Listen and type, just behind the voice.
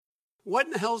What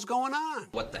in the hell's going on?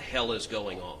 What the hell is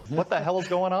going on? What the hell is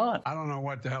going on? I don't know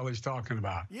what the hell he's talking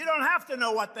about. You don't have to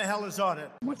know what the hell is on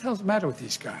it. What the hell's the matter with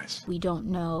these guys? We don't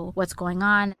know what's going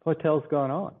on. What the hell's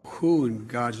going on? Who in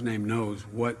God's name knows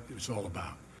what it's all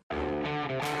about?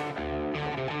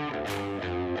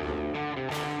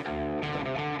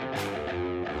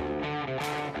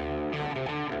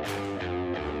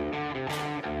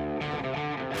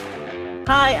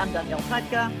 Hi, I'm Danielle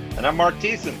Petka. And I'm Mark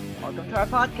Thiessen. Welcome to our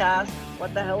podcast,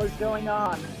 What the Hell is Going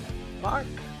On? Mark,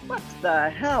 what the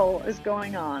hell is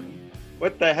going on?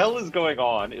 What the hell is going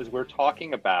on is we're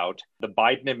talking about the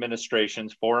Biden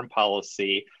administration's foreign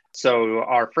policy. So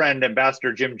our friend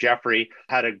Ambassador Jim Jeffrey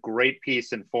had a great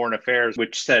piece in Foreign Affairs,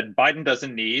 which said Biden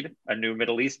doesn't need a new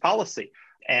Middle East policy.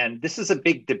 And this is a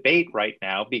big debate right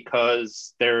now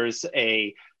because there's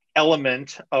a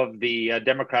element of the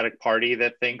Democratic Party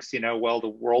that thinks, well, the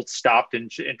world stopped in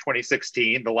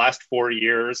 2016. The last 4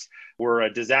 years were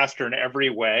a disaster in every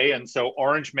way. And so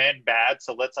Orange Man bad.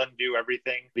 So let's undo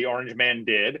everything the Orange Man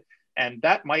did. And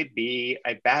that might be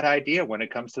a bad idea when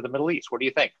it comes to the Middle East. What do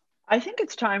you think? I think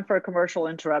it's time for a commercial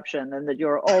interruption, and that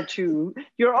you're all too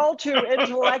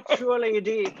intellectually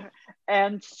deep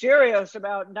and serious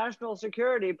about national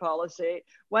security policy,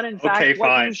 when in fact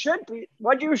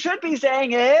what you should be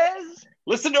saying is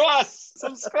listen to us,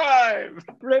 subscribe,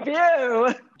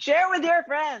 review, share with your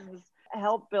friends,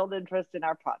 help build interest in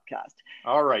our podcast.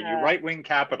 All right, you right-wing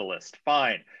capitalist.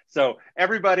 Fine. So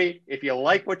everybody, if you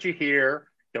like what you hear,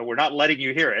 we're not letting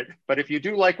you hear it, but if you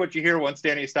do like what you hear once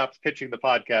Danny stops pitching the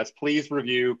podcast, please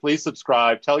review, please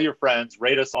subscribe, tell your friends,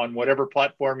 rate us on whatever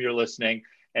platform you're listening.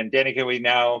 And Danny, can we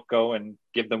now go and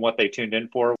give them what they tuned in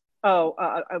for? Oh,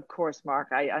 of course, Mark.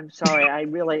 I'm sorry. I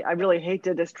really hate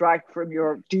to distract from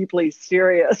your deeply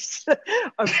serious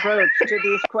approach to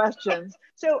these questions.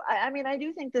 So, I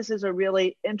do think this is a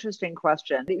really interesting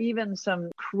question. Even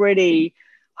some pretty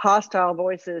hostile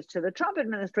voices to the Trump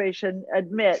administration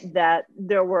admit that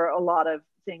there were a lot of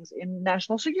things in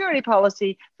national security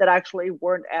policy that actually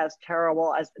weren't as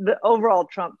terrible as the overall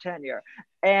Trump tenure.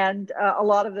 And a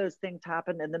lot of those things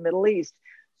happened in the Middle East.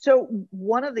 So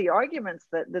one of the arguments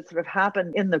that sort of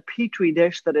happened in the petri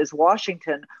dish that is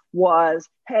Washington was,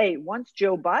 hey, once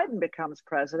Joe Biden becomes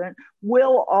president,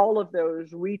 will all of those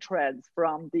retreads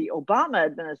from the Obama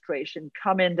administration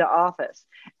come into office?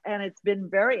 And it's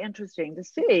been very interesting to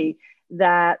see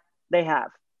that they have,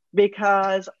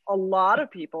 because a lot of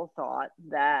people thought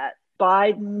that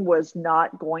Biden was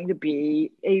not going to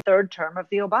be a third term of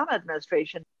the Obama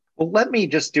administration. Well, let me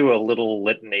just do a little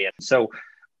litany. So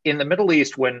in the Middle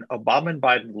East, when Obama and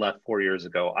Biden left 4 years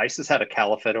ago, ISIS had a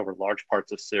caliphate over large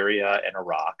parts of Syria and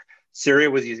Iraq.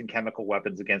 Syria was using chemical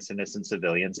weapons against innocent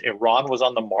civilians. Iran was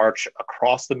on the march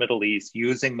across the Middle East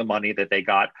using the money that they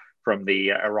got from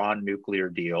the Iran nuclear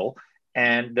deal.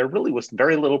 And there really was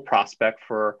very little prospect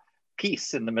for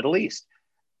peace in the Middle East.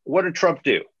 What did Trump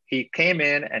do? He came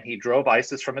in and he drove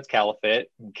ISIS from its caliphate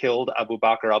and killed Abu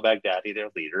Bakr al-Baghdadi, their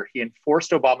leader. He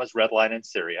enforced Obama's red line in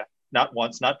Syria. Not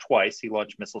once, not twice. He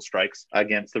launched missile strikes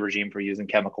against the regime for using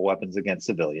chemical weapons against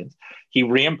civilians. He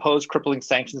reimposed crippling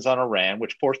sanctions on Iran,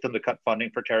 which forced them to cut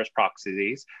funding for terrorist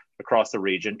proxies across the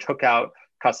region, took out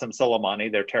Qasem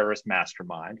Soleimani, their terrorist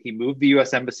mastermind. He moved the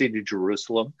U.S. Embassy to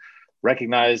Jerusalem,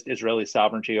 recognized Israeli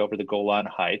sovereignty over the Golan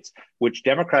Heights, which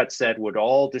Democrats said would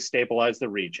all destabilize the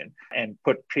region and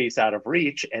put peace out of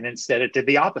reach. And instead it did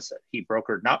the opposite. He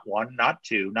brokered not one, not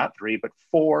two, not three, but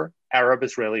 4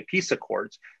 Arab-Israeli peace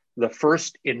accords, the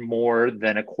first in more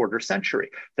than a quarter century.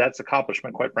 That's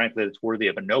accomplishment, quite frankly, that's worthy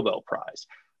of a Nobel Prize.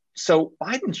 So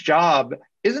Biden's job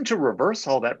isn't to reverse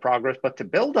all that progress, but to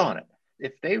build on it.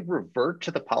 If they revert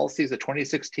to the policies of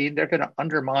 2016, they're going to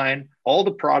undermine all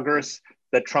the progress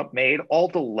that Trump made, all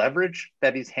the leverage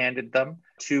that he's handed them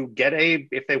to get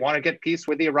if they want to get peace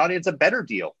with the Iranians, a better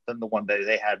deal than the one that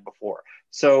they had before.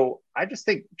 So I just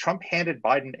think Trump handed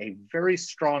Biden a very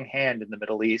strong hand in the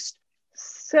Middle East.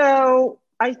 So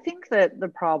I think that the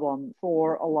problem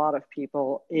for a lot of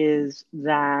people is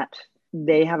that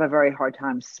they have a very hard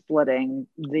time splitting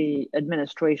the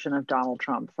administration of Donald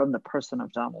Trump from the person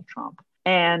of Donald Trump.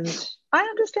 And I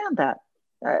understand that.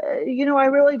 I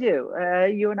really do.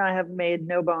 You and I have made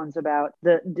no bones about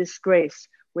the disgrace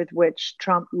with which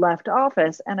Trump left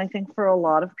office. And I think for a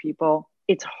lot of people,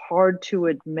 it's hard to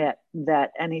admit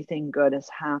that anything good has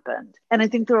happened. And I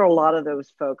think there are a lot of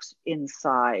those folks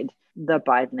inside the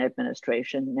Biden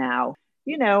administration now,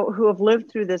 who have lived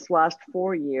through this last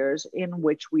 4 years in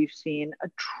which we've seen a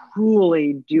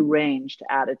truly deranged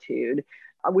attitude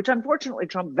which unfortunately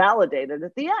Trump validated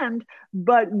at the end,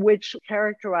 but which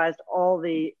characterized all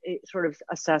the sort of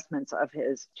assessments of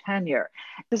his tenure.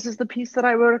 This is the piece that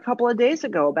I wrote a couple of days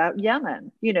ago about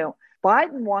Yemen.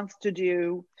 Biden wants to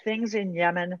do things in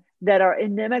Yemen that are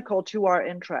inimical to our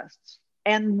interests.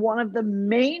 And one of the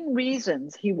main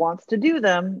reasons he wants to do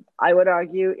them, I would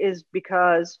argue, is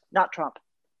because not Trump.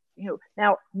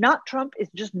 Now, not Trump is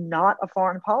just not a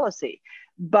foreign policy,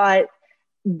 but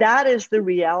that is the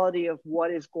reality of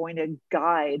what is going to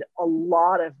guide a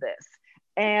lot of this.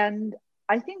 And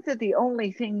I think that the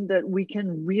only thing that we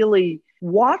can really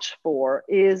watch for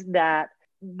is that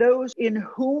those in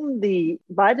whom the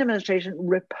Biden administration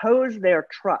repose their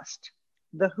trust,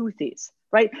 the Houthis,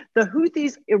 right? The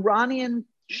Houthis, Iranian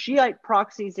Shiite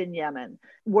proxies in Yemen,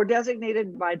 were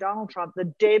designated by Donald Trump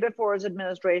the day before his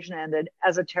administration ended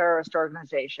as a terrorist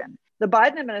organization. The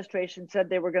Biden administration said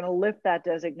they were going to lift that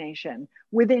designation.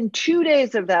 Within 2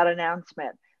 days of that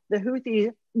announcement, the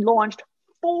Houthis launched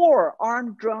 4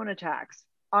 armed drone attacks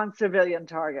on civilian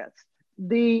targets.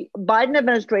 The Biden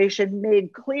administration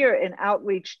made clear in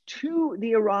outreach to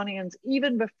the Iranians,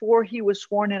 even before he was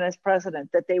sworn in as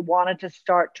president, that they wanted to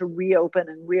start to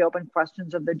reopen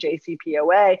questions of the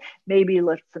JCPOA, maybe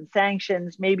lift some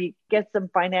sanctions, maybe get some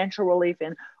financial relief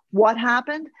in. What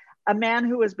happened? A man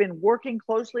who has been working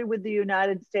closely with the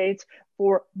United States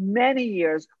for many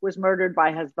years was murdered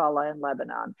by Hezbollah in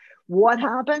Lebanon. What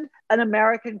happened? An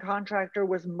American contractor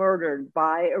was murdered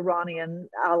by Iranian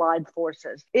allied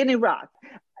forces in Iraq.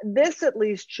 This at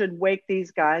least should wake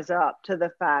these guys up to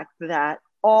the fact that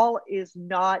all is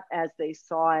not as they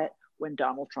saw it when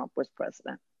Donald Trump was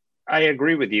president. I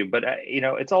agree with you, but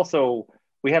it's also,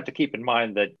 we have to keep in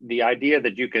mind that the idea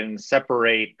that you can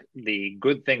separate the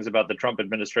good things about the Trump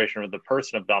administration with the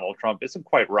person of Donald Trump isn't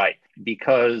quite right,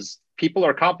 because people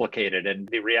are complicated. And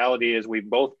the reality is we've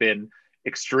both been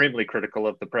extremely critical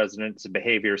of the president's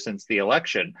behavior since the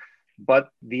election. But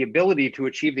the ability to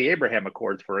achieve the Abraham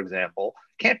Accords, for example,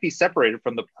 can't be separated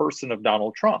from the person of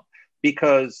Donald Trump.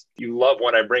 Because you love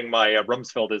when I bring my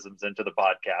Rumsfeldisms into the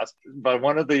podcast. But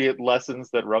one of the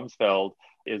lessons that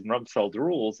Rumsfeld's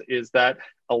rules is that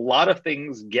a lot of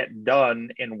things get done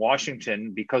in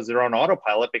Washington because they're on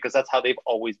autopilot, because that's how they've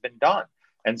always been done.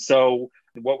 And so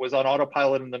what was on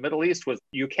autopilot in the Middle East was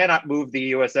you cannot move the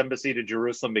U.S. Embassy to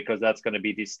Jerusalem because that's going to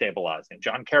be destabilizing.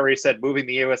 John Kerry said moving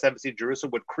the U.S. Embassy to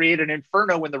Jerusalem would create an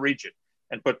inferno in the region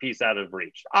and put peace out of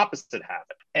reach. Opposite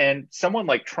happened. And someone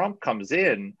like Trump comes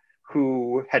in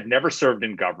who had never served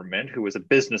in government, who was a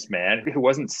businessman, who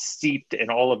wasn't steeped in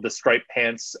all of the striped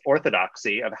pants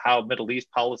orthodoxy of how Middle East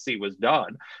policy was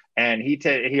done. And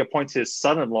he appoints his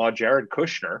son-in-law, Jared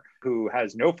Kushner, who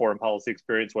has no foreign policy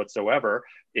experience whatsoever,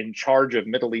 in charge of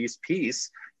Middle East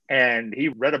peace. And he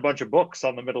read a bunch of books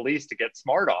on the Middle East to get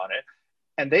smart on it.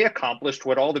 And they accomplished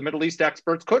what all the Middle East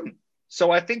experts couldn't. So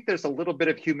I think there's a little bit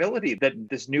of humility that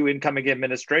this new incoming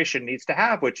administration needs to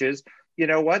have, which is, you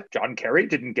know what? John Kerry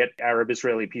didn't get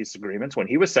Arab-Israeli peace agreements when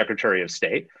he was Secretary of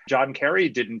State. John Kerry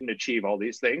didn't achieve all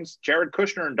these things. Jared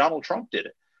Kushner and Donald Trump did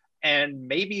it. And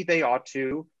maybe they ought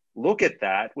to look at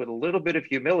that with a little bit of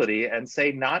humility and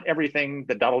say not everything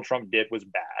that Donald Trump did was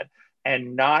bad,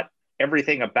 and not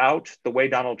everything about the way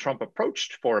Donald Trump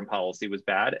approached foreign policy was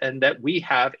bad, and that we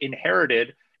have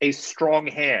inherited a strong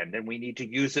hand and we need to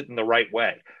use it in the right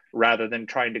way, rather than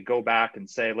trying to go back and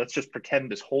say, let's just pretend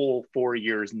this whole 4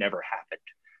 years never happened.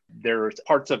 There's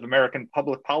parts of American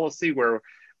public policy where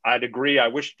I'd agree, I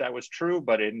wish that was true,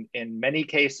 but in many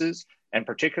cases, and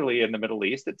particularly in the Middle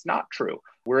East, it's not true.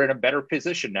 We're in a better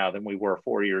position now than we were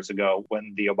 4 years ago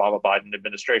when the Obama-Biden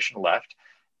administration left.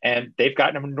 And they've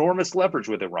got enormous leverage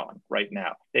with Iran right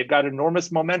now. They've got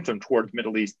enormous momentum towards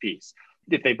Middle East peace.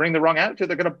 If they bring the wrong attitude,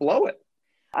 they're going to blow it.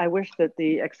 I wish that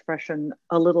the expression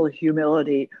 "a little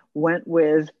humility" went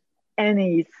with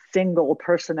any single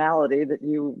personality that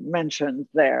you mentioned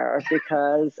there,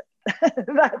 because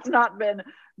that's not been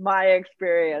my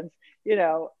experience.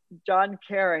 John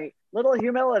Kerry, little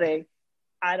humility.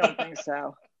 I don't think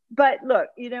so. But look,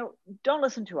 don't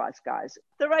listen to us, guys.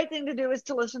 The right thing to do is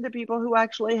to listen to people who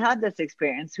actually had this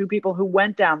experience, people who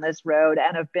went down this road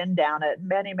and have been down it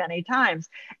many, many times.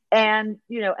 And,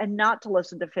 and not to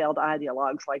listen to failed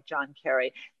ideologues like John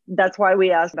Kerry. That's why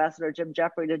we asked Ambassador Jim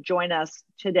Jeffrey to join us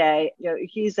today.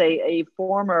 He's a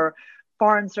former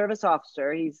Foreign Service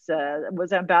officer. He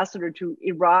was ambassador to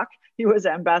Iraq. He was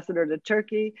ambassador to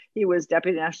Turkey. He was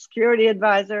deputy national security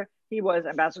advisor. He was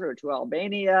ambassador to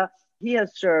Albania. He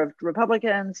has served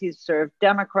Republicans. He's served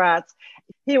Democrats.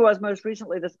 He was most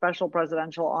recently the special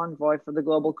presidential envoy for the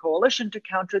Global Coalition to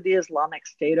counter the Islamic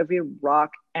State of Iraq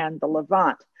and the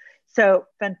Levant. So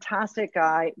fantastic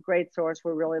guy, great source.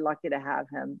 We're really lucky to have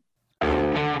him.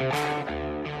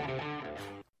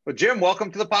 Well, Jim, welcome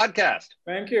to the podcast.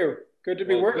 Thank you. Good to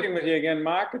be working with you again,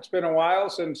 Mark. It's been a while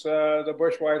since the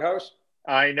Bush White House.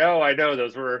 I know.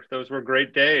 Those were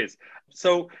great days.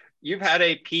 So you've had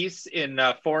a piece in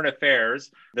Foreign Affairs,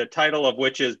 the title of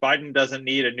which is Biden Doesn't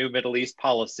Need a New Middle East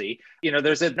Policy. You know,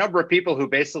 there's a number of people who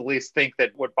basically think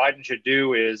that what Biden should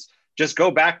do is just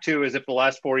go back to as if the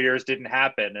last 4 years didn't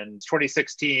happen and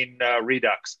 2016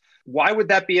 redux. Why would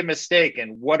that be a mistake?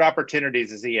 And what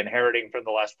opportunities is he inheriting from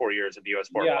the last 4 years of U.S.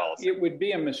 foreign policy? It would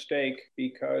be a mistake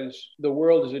because the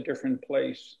world is a different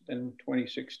place than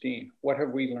 2016. What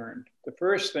have we learned? The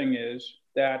first thing is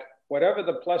that whatever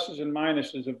the pluses and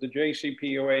minuses of the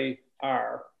JCPOA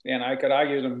are, and I could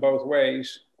argue them both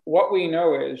ways, what we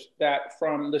know is that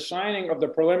from the signing of the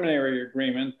preliminary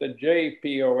agreement, the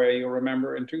JPOA, you'll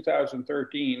remember, in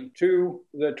 2013, to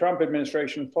the Trump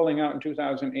administration pulling out in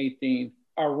 2018,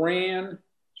 Iran,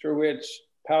 through its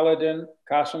paladin,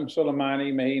 Qasem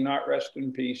Soleimani, may he not rest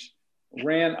in peace,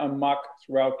 ran amok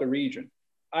throughout the region.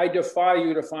 I defy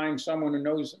you to find someone who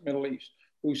knows the Middle East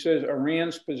who says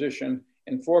Iran's position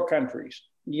in 4 countries,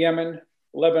 Yemen,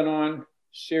 Lebanon,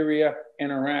 Syria,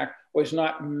 and Iraq, was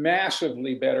not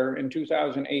massively better in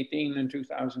 2018 than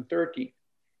 2013.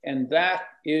 And that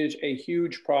is a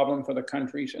huge problem for the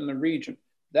countries in the region.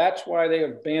 That's why they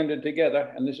have banded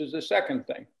together, and this is the second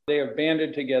thing. They have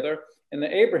banded together in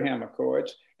the Abraham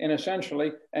Accords in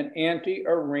essentially an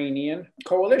anti-Iranian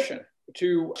coalition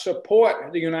to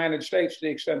support the United States to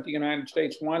the extent the United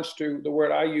States wants to. The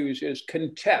word I use is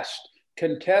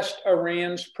contest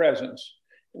Iran's presence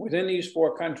within these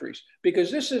 4 countries,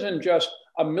 because this isn't just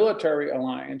a military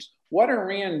alliance. What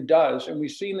Iran does, and we've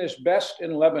seen this best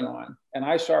in Lebanon, and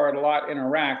I saw it a lot in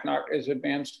Iraq, not as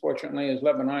advanced, fortunately, as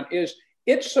Lebanon, is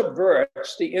it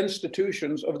subverts the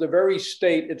institutions of the very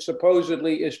state it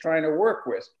supposedly is trying to work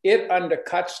with. It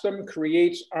undercuts them,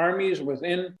 creates armies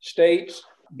within states,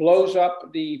 blows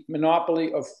up the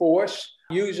monopoly of force,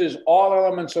 uses all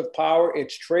elements of power,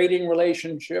 its trading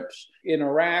relationships in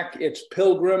Iraq, its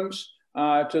pilgrims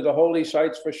to the holy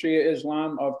sites for Shia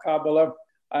Islam of Kabbalah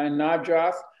and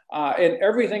Najaf, and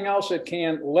everything else it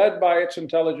can, led by its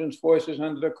intelligence forces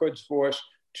under the Quds Force,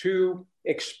 to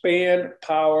expand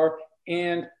power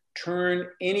and turn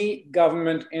any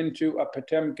government into a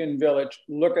Potemkin village.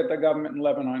 Look at the government in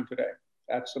Lebanon today.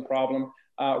 That's the problem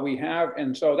we have.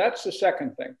 And so that's the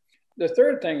second thing. The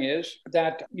third thing is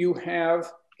that you have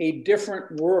a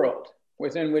different world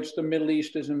within which the Middle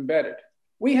East is embedded.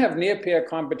 We have near-peer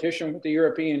competition with the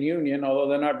European Union, although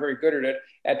they're not very good at it,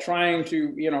 at trying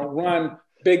to, run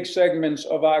big segments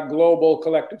of our global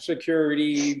collective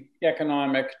security,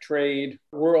 economic, trade,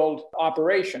 world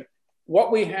operation.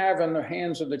 What we have in the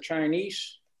hands of the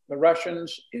Chinese, the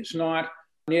Russians, is not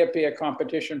near-peer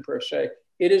competition per se.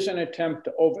 It is an attempt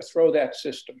to overthrow that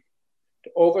system.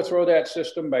 To overthrow that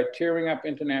system by tearing up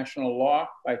international law,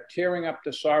 by tearing up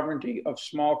the sovereignty of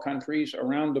small countries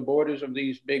around the borders of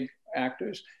these big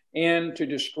actors, and to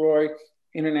destroy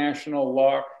international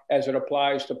law as it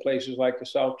applies to places like the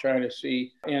South China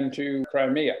Sea and to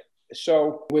Crimea.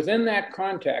 So within that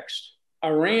context,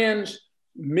 Iran's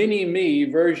mini-me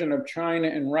version of China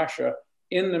and Russia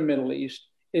in the Middle East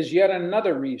is yet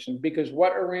another reason, because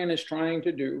what Iran is trying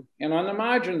to do, and on the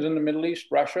margins in the Middle East,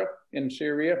 Russia, in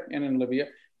Syria, and in Libya,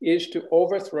 is to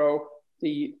overthrow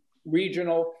the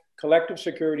regional collective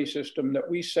security system that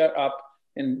we set up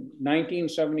in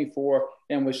 1974,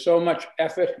 and with so much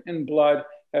effort and blood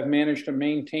have managed to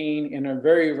maintain in a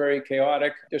very, very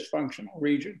chaotic, dysfunctional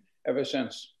region ever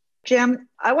since. Jim,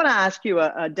 I want to ask you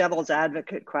a devil's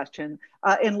advocate question,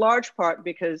 in large part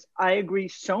because I agree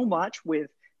so much with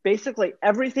basically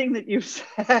everything that you've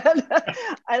said.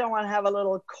 I don't want to have a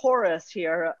little chorus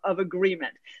here of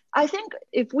agreement. I think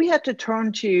if we had to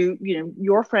turn to,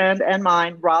 your friend and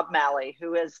mine, Rob Malley,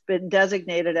 who has been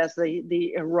designated as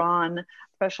the Iran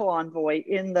special envoy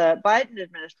in the Biden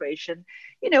administration,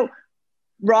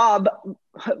 Rob,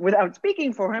 without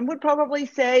speaking for him, would probably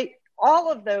say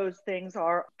all of those things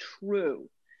are true.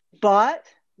 But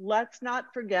let's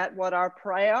not forget what our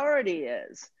priority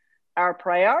is. Our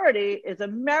priority is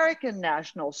American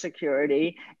national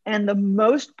security, and the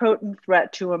most potent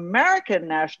threat to American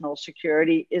national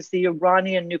security is the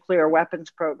Iranian nuclear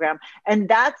weapons program. And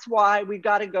that's why we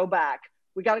got to go back.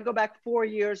 We got to go back 4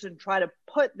 years and try to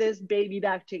put this baby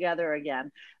back together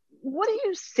again. What do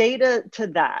you say to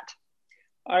that?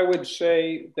 I would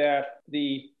say that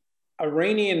the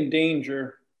Iranian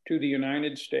danger to the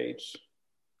United States,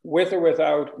 with or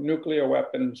without nuclear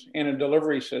weapons and a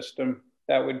delivery system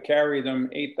that would carry them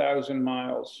 8,000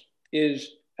 miles,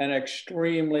 is an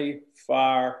extremely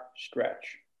far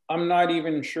stretch. I'm not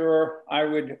even sure I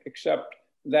would accept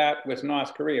that with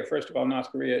North Korea. First of all,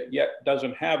 North Korea yet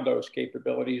doesn't have those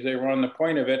capabilities. They were on the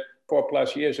point of it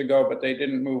 4+ years ago, but they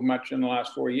didn't move much in the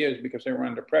last 4 years because they were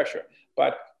under pressure.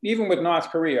 But even with North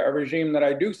Korea, a regime that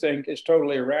I do think is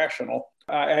totally irrational,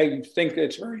 I think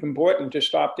it's very important to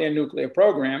stop their nuclear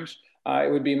programs.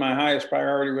 It would be my highest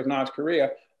priority with North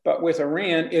Korea. But with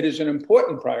Iran, it is an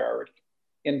important priority,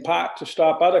 in part to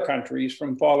stop other countries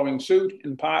from following suit,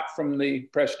 in part from the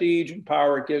prestige and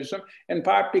power it gives them, in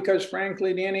part because,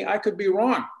 frankly, Danny, I could be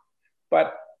wrong.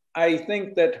 But I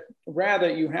think that rather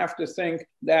you have to think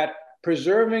that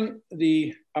preserving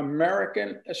the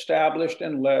American established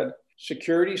and led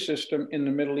security system in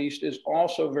the Middle East is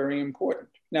also very important.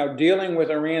 Now, dealing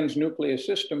with Iran's nuclear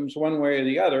systems one way or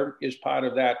the other is part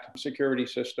of that security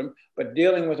system, but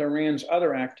dealing with Iran's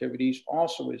other activities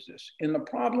also is this. And the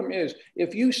problem is,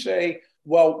 if you say,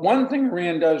 well, one thing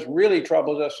Iran does really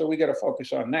troubles us, so we got to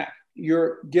focus on that,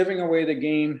 you're giving away the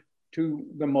game to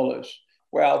the mullahs.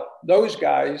 Well, those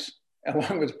guys,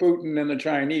 along with Putin and the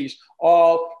Chinese,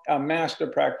 all are master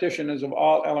practitioners of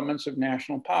all elements of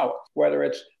national power, whether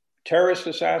it's terrorist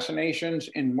assassinations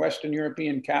in Western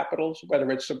European capitals,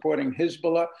 whether it's supporting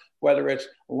Hezbollah, whether it's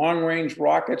long-range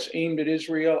rockets aimed at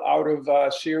Israel out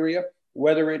of Syria,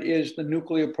 whether it is the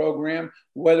nuclear program,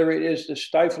 whether it is the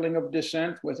stifling of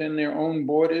dissent within their own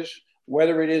borders,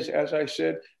 whether it is, as I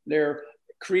said, their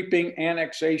creeping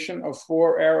annexation of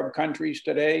 4 Arab countries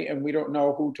today, and we don't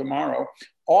know who tomorrow.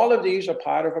 All of these are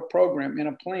part of a program and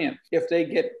a plan. If they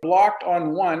get blocked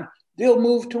on one, they'll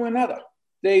move to another.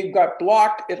 They got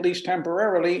blocked, at least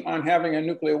temporarily, on having a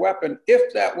nuclear weapon,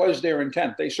 if that was their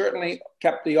intent. They certainly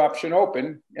kept the option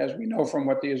open, as we know from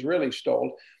what the Israelis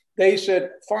told. They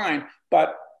said, fine,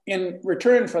 but in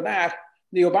return for that,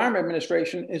 the Obama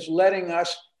administration is letting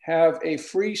us have a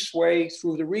free sway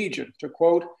through the region. To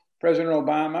quote President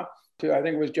Obama, to I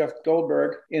think it was Jeff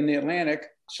Goldberg in The Atlantic,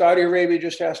 Saudi Arabia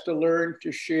just has to learn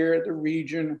to share the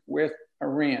region with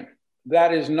Iran.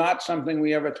 That is not something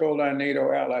we ever told our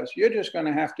NATO allies. You're just going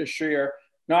to have to share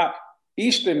not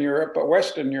Eastern Europe, but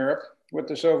Western Europe with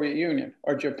the Soviet Union,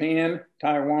 or Japan,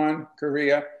 Taiwan,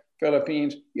 Korea,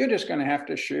 Philippines. You're just going to have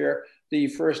to share the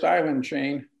first island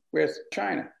chain with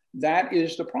China. That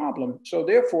is the problem. So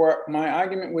therefore, my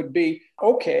argument would be,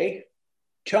 okay,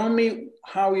 tell me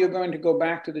how you're going to go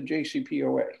back to the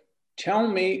JCPOA. Tell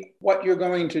me what you're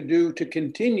going to do to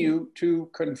continue to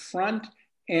confront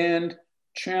and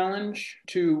challenge,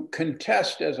 to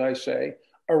contest, as I say,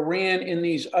 Iran in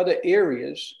these other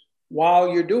areas while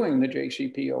you're doing the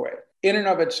JCPOA. In and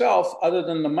of itself, other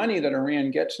than the money that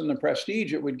Iran gets and the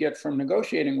prestige it would get from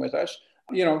negotiating with us,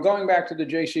 going back to the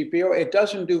JCPOA, it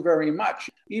doesn't do very much.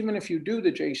 Even if you do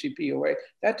the JCPOA,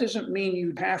 that doesn't mean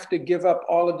you have to give up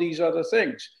all of these other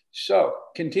things. So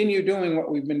continue doing what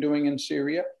we've been doing in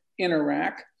Syria, in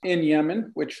Iraq, in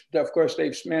Yemen, which of course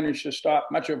they've managed to stop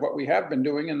much of what we have been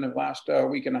doing in the last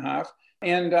week and a half,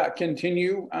 and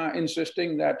continue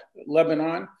insisting that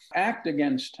Lebanon act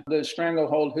against the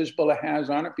stranglehold Hezbollah has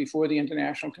on it before the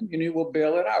international community will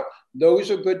bail it out.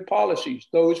 Those are good policies.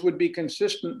 Those would be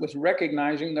consistent with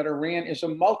recognizing that Iran is a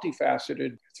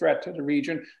multifaceted threat to the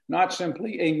region, not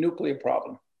simply a nuclear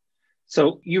problem.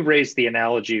 So you raised the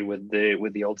analogy with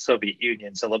the old Soviet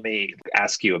Union. So let me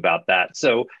ask you about that.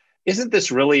 So isn't this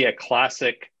really a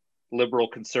classic liberal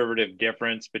conservative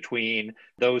difference between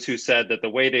those who said that the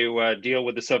way to deal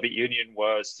with the Soviet Union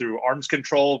was through arms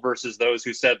control versus those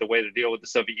who said the way to deal with the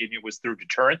Soviet Union was through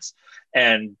deterrence,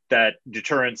 and that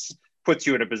deterrence puts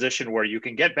you in a position where you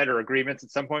can get better agreements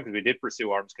at some point, because we did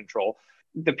pursue arms control.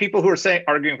 The people who are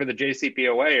arguing for the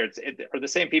JCPOA are the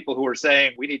same people who are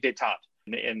saying we need détente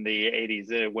in the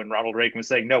 80s when Ronald Reagan was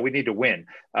saying, no, we need to win.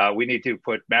 We need to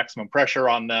put maximum pressure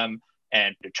on them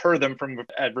and deter them from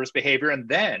adverse behavior. And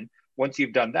then once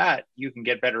you've done that, you can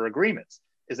get better agreements.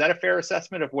 Is that a fair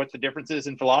assessment of what the difference is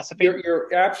in philosophy? You're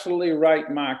absolutely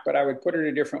right, Mark, but I would put it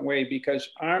a different way, because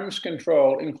arms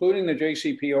control, including the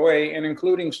JCPOA and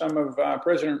including some of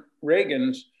President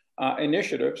Reagan's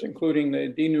initiatives, including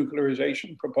the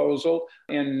denuclearization proposal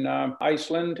in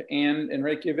Iceland and in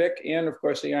Reykjavik, and of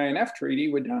course the INF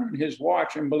Treaty, were done on his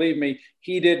watch. And believe me,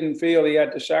 he didn't feel he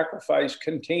had to sacrifice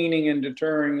containing and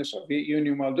deterring the Soviet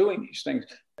Union while doing these things.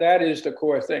 That is the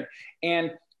core thing.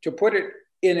 And to put it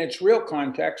in its real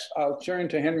context, I'll turn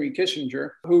to Henry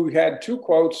Kissinger, who had two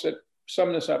quotes that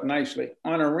sum this up nicely.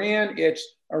 On Iran,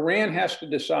 it's Iran has to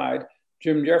decide.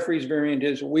 Jim Jeffries' variant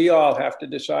is we all have to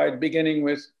decide, beginning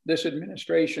with this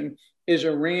administration, is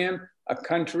Iran a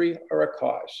country or a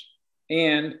cause?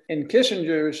 And in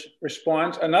Kissinger's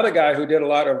response, another guy who did a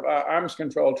lot of arms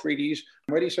control treaties,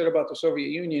 what he said about the Soviet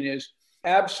Union is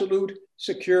absolute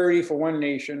security for one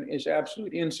nation is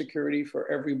absolute insecurity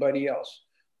for everybody else.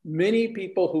 Many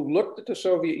people who looked at the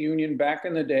Soviet Union back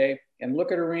in the day and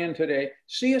look at Iran today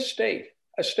see a state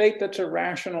that's a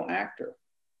rational actor.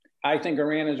 I think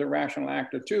Iran is a rational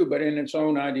actor too, but in its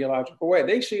own ideological way.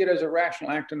 They see it as a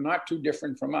rational actor, not too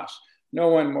different from us. No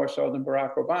one more so than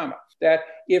Barack Obama. That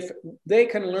if they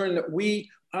can learn that we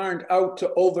aren't out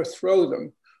to overthrow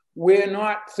them, we're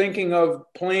not thinking of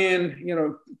plan,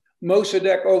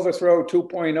 Mossadegh overthrow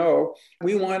 2.0.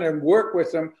 We want to work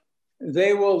with them.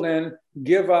 They will then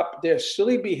give up their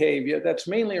silly behavior. That's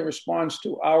mainly a response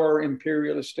to our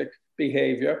imperialistic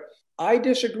behavior. I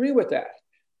disagree with that.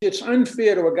 It's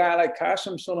unfair to a guy like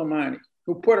Qasem Soleimani,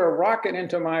 who put a rocket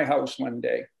into my house one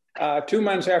day, 2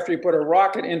 months after he put a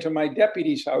rocket into my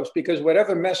deputy's house, because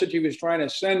whatever message he was trying to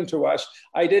send to us,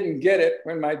 I didn't get it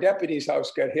when my deputy's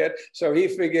house got hit. So he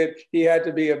figured he had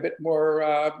to be a bit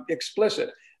more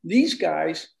explicit. These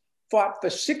guys fought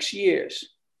for 6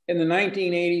 years in the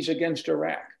 1980s against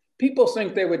Iraq. People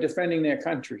think they were defending their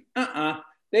country.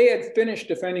 They had finished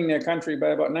defending their country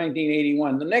by about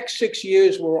 1981. The next 6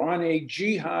 years were on a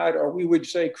jihad, or we would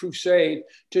say crusade,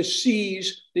 to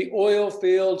seize the oil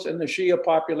fields and the Shia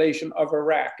population of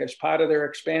Iraq as part of their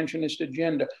expansionist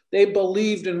agenda. They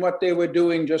believed in what they were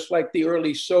doing, just like the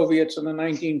early Soviets in the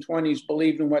 1920s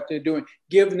believed in what they're doing.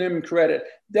 Give them credit.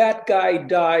 That guy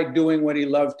died doing what he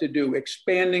loved to do,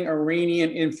 expanding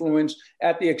Iranian influence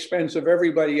at the expense of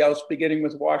everybody else, beginning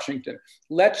with Washington.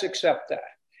 Let's accept that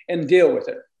and deal with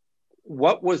it.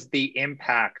 What was the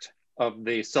impact of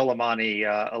the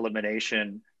Soleimani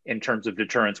elimination in terms of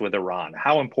deterrence with Iran?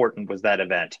 How important was that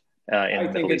event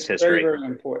in Middle East history? Very, very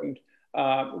important.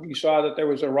 We saw that there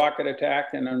was a rocket attack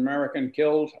and an American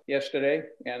killed yesterday,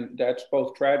 and that's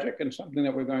both tragic and something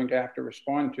that we're going to have to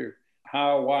respond to.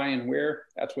 How, why, and where,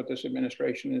 that's what this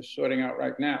administration is sorting out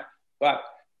right now. But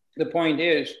the point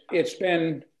is, it's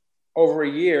been over a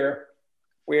year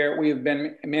where we have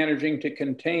been managing to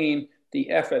contain the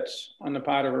efforts on the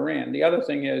part of Iran. The other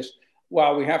thing is,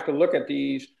 while we have to look at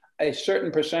these, a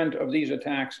certain percent of these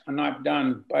attacks are not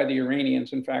done by the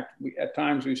Iranians. In fact, at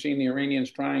times we've seen the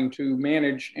Iranians trying to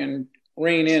manage and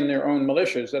rein in their own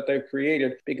militias that they've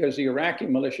created, because the Iraqi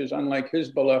militias, unlike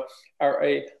Hezbollah, are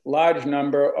a large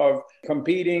number of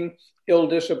competing,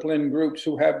 ill-disciplined groups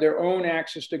who have their own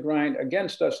axes to grind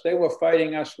against us. They were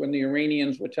fighting us when the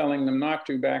Iranians were telling them not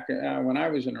to back when I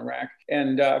was in Iraq.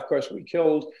 And of course, we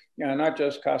killed not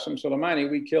just Qasem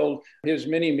Soleimani, we killed his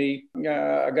mini-me,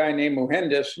 a guy named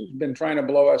Muhandis, who's been trying to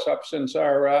blow us up since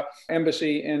our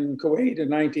embassy in Kuwait in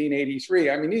 1983.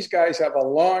 I mean, these guys have a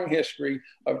long history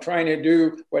of trying to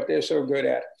do what they're so good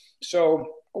at.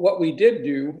 So what we did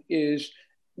do is,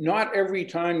 not every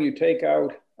time you take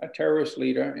out a terrorist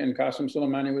leader, and Qasem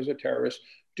Soleimani was a terrorist,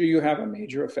 do you have a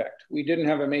major effect? We didn't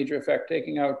have a major effect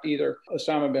taking out either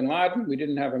Osama bin Laden. We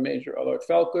didn't have a major, although it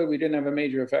felt good, we didn't have a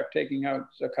major effect taking out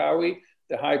Zarqawi.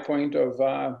 The high point of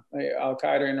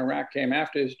al-Qaeda in Iraq came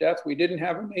after his death. We didn't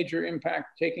have a major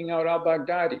impact taking out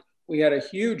al-Baghdadi. We had a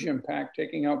huge impact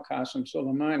taking out Qasem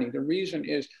Soleimani. The reason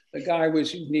is the guy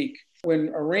was unique. When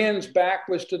Iran's back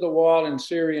was to the wall in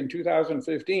Syria in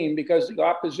 2015, because the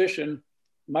opposition,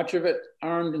 much of it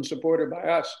armed and supported by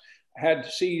us, had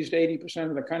seized 80%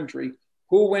 of the country,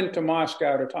 who went to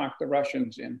Moscow to talk the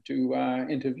Russians into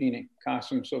intervening?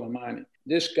 Qasem Soleimani.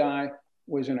 This guy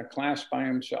was in a class by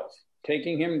himself.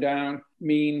 Taking him down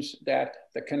means that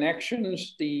the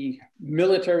connections, the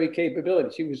military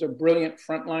capabilities, he was a brilliant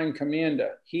frontline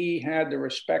commander. He had the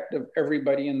respect of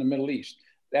everybody in the Middle East.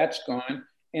 That's gone.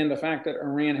 And the fact that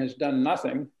Iran has done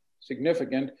nothing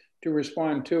significant to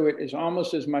respond to it is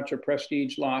almost as much a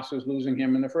prestige loss as losing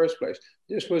him in the first place.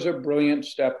 This was a brilliant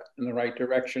step in the right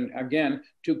direction, again,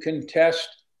 to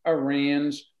contest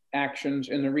Iran's actions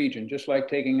in the region, just like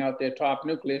taking out their top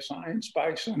nuclear science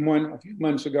by someone a few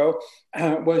months ago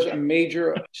was a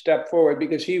major step forward,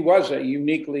 because he was a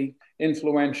uniquely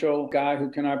influential guy who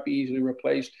cannot be easily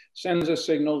replaced, sends a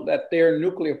signal that their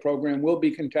nuclear program will be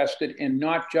contested, and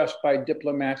not just by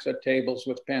diplomats at tables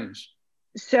with pens.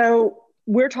 So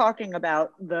we're talking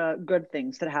about the good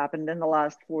things that happened in the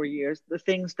last 4 years, the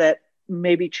things that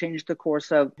maybe changed the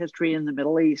course of history in the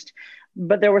Middle East.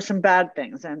 But there were some bad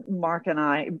things, and Mark and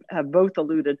I have both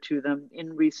alluded to them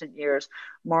in recent years.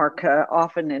 Mark,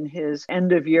 often in his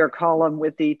end-of-year column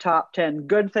with the top 10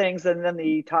 good things and then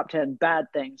the top 10 bad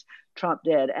things Trump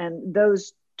did. And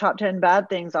those top 10 bad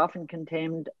things often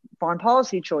contained foreign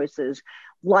policy choices,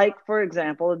 like, for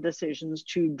example, decisions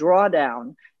to draw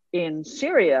down in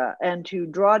Syria and to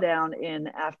draw down in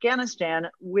Afghanistan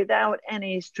without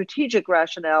any strategic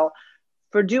rationale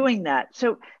for doing that.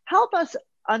 So help us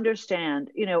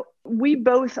understand, we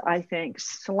both, I think,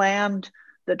 slammed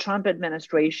the Trump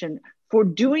administration for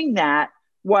doing that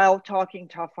while talking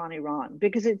tough on Iran,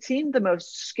 because it seemed the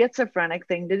most schizophrenic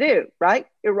thing to do, right?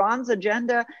 Iran's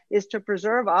agenda is to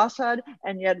preserve Assad,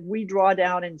 and yet we draw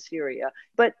down in Syria.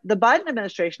 But the Biden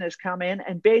administration has come in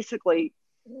and basically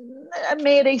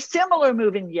made a similar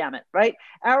move in Yemen, right?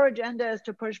 Our agenda is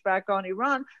to push back on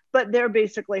Iran, but they're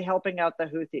basically helping out the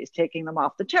Houthis, taking them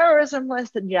off the terrorism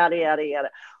list and yada, yada, yada.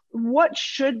 What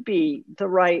should be the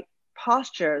right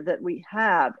posture that we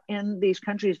have in these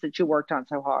countries that you worked on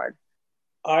so hard?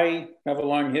 I have a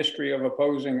long history of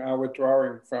opposing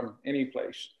withdrawing from any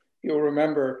place. You'll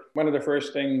remember one of the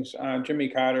first things Jimmy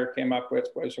Carter came up with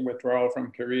was a withdrawal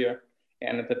from Korea.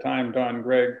 And at the time, Don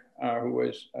Gregg, who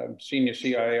was a senior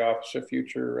CIA officer,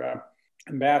 future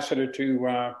ambassador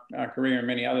to Korea and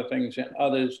many other things, and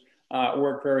others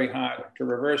worked very hard to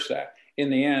reverse that. In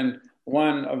the end,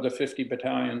 one of the 50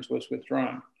 battalions was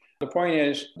withdrawn. The point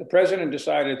is, the president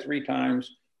decided 3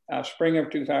 times, spring of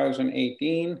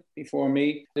 2018 before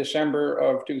me, December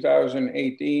of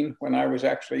 2018 when I was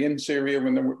actually in Syria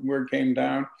when the word came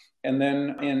down, and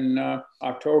then in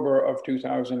October of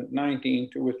 2019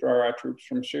 to withdraw our troops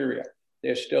from Syria.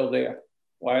 They're still there.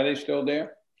 Why are they still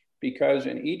there? Because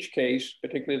in each case,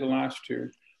 particularly the last 2,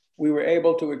 we were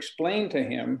able to explain to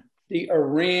him the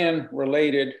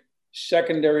Iran-related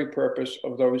secondary purpose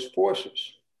of those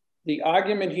forces. The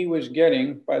argument he was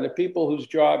getting by the people whose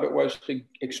job it was to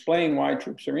explain why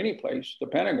troops are any place, the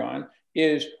Pentagon,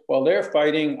 is, well, they're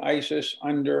fighting ISIS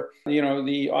under,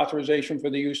 the authorization for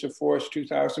the use of force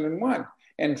 2001.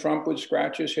 And Trump would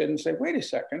scratch his head and say, wait a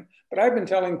second, but I've been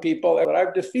telling people that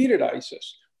I've defeated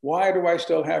ISIS. Why do I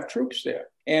still have troops there?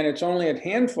 And it's only a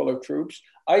handful of troops.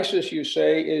 ISIS, you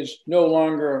say, is no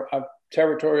longer a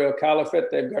territorial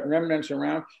caliphate. They've got remnants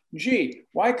around. Gee,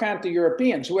 why can't the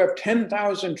Europeans, who have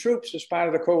 10,000 troops as part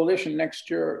of the coalition next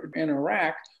year in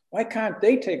Iraq, why can't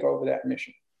they take over that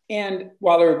mission? And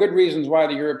while there are good reasons why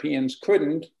the Europeans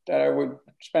couldn't, that I would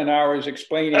spend hours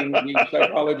explaining the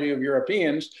psychology of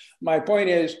Europeans, my point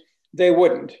is they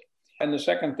wouldn't. And the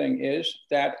second thing is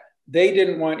that they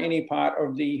didn't want any part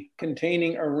of the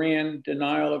containing Iran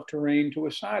denial of terrain to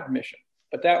Assad mission.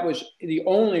 But that was the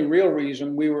only real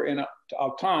reason we were in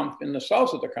Al-Tanf in the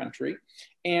south of the country.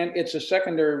 And it's a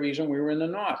secondary reason we were in the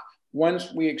north.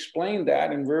 Once we explained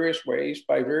that in various ways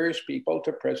by various people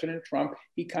to President Trump,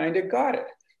 he kind of got it.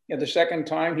 And the second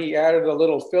time he added a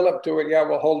little fillip to it. Yeah,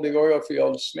 we'll hold the oil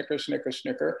fields, snicker, snicker,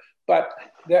 snicker. But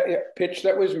the pitch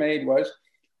that was made was,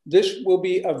 this will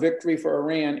be a victory for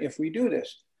Iran if we do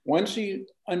this. Once he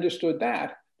understood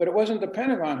that, but it wasn't the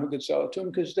Pentagon who could sell it to him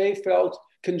because they felt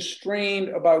constrained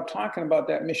about talking about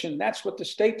that mission. That's what the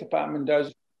State Department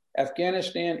does.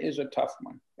 Afghanistan is a tough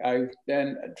one. I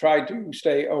then tried to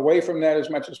stay away from that as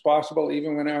much as possible.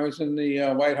 Even when I was in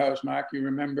the White House, Mark, you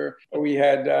remember we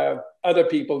had other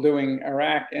people doing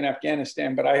Iraq and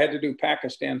Afghanistan, but I had to do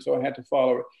Pakistan, so I had to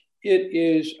follow it. It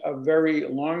is a very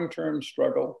long-term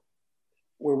struggle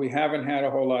where we haven't had a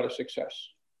whole lot of success.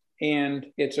 And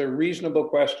it's a reasonable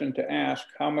question to ask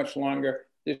how much longer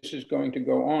this is going to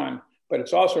go on. But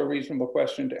it's also a reasonable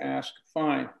question to ask,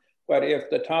 fine, but if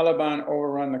the Taliban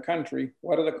overrun the country,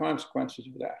 what are the consequences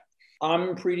of that?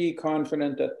 I'm pretty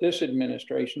confident that this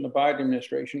administration, the Biden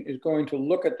administration, is going to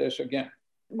look at this again.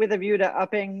 With a view to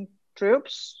upping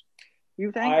troops,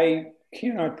 you think? I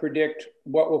cannot predict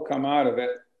what will come out of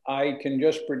it. I can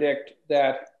just predict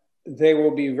that they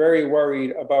will be very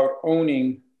worried about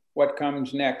owning what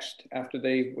comes next after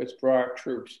they withdraw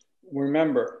troops.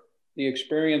 Remember, the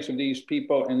experience of these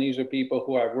people, and these are people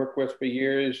who I've worked with for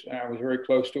years, and I was very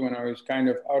close to when I was kind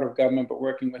of out of government, but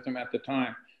working with them at the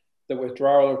time. The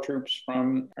withdrawal of troops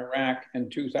from Iraq in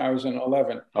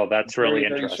 2011. Oh, that's really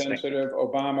very interesting. Very sensitive.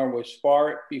 Obama was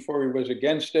for it before he was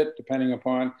against it, depending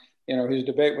upon his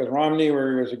debate with Romney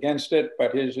where he was against it,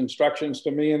 but his instructions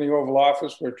to me in the Oval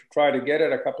Office were to try to get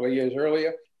it a couple of years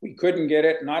earlier. We couldn't get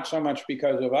it, not so much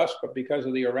because of us, but because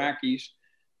of the Iraqis.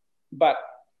 But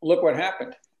look what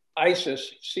happened.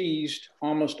 ISIS seized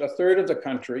almost a third of the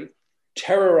country,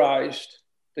 terrorized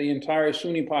the entire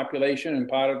Sunni population and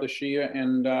part of the Shia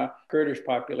and Kurdish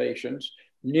populations,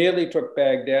 nearly took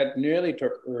Baghdad, nearly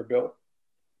took Erbil,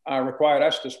 required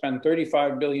us to spend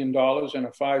 $35 billion in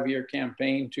a 5-year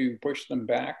campaign to push them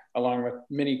back, along with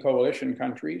many coalition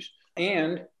countries.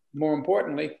 And more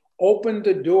importantly, opened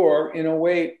the door in a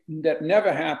way that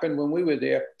never happened when we were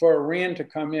there for Iran to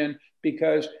come in,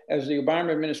 because as the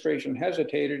Obama administration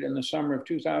hesitated in the summer of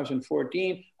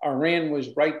 2014, Iran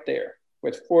was right there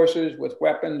with forces, with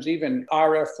weapons, even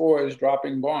RF-4s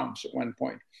dropping bombs at one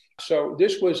point. So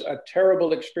this was a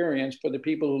terrible experience for the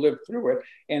people who lived through it,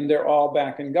 and they're all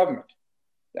back in government.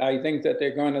 I think that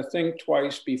they're going to think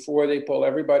twice before they pull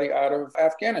everybody out of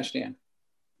Afghanistan.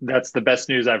 That's the best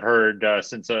news I've heard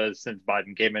since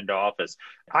Biden came into office.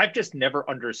 I've just never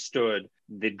understood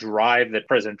the drive that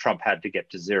President Trump had to get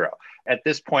to zero. At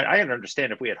this point, I can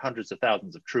understand if we had hundreds of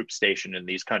thousands of troops stationed in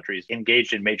these countries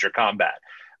engaged in major combat.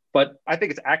 But I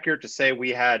think it's accurate to say we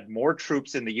had more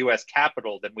troops in the U.S.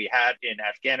 Capitol than we had in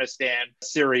Afghanistan,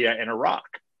 Syria, and Iraq.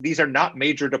 These are not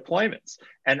major deployments.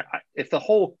 And if the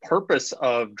whole purpose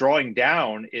of drawing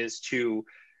down is to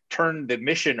turn the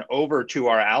mission over to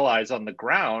our allies on the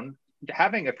ground,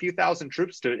 having a few thousand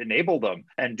troops to enable them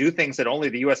and do things that only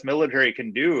the U.S. military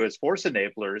can do as force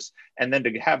enablers, and then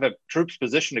to have a troops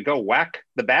position to go whack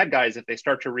the bad guys if they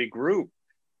start to regroup,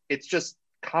 it's just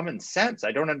common sense.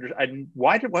 I don't understand.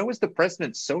 Why was the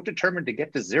president so determined to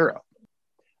get to zero?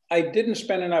 I didn't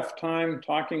spend enough time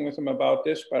talking with him about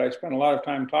this, but I spent a lot of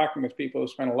time talking with people who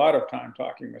spent a lot of time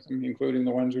talking with him, including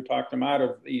the ones who talked him out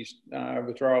of these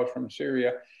withdrawals from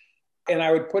Syria. And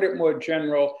I would put it more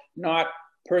general, not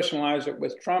personalize it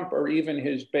with Trump or even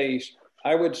his base.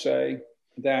 I would say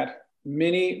that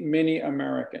many, many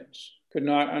Americans could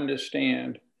not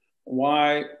understand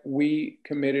why we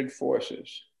committed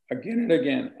forces again and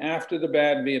again after the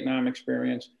bad Vietnam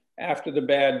experience, after the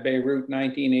bad Beirut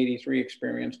 1983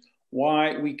 experience,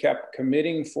 why we kept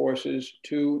committing forces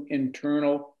to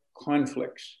internal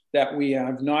conflicts that we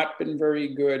have not been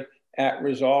very good at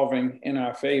resolving in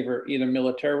our favor, either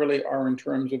militarily or in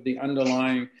terms of the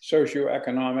underlying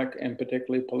socioeconomic and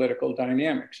particularly political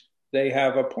dynamics. They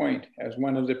have a point. As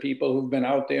one of the people who've been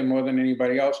out there more than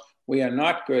anybody else, we are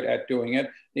not good at doing it.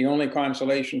 The only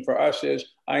consolation for us is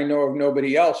I know of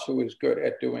nobody else who is good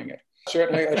at doing it.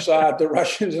 Certainly Assad, the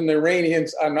Russians and the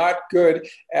Iranians are not good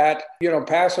at,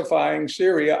 pacifying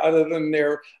Syria other than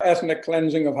their ethnic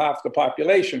cleansing of half the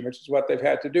population, which is what they've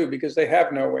had to do because they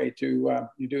have no way to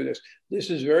do this.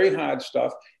 This is very hard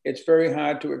stuff. It's very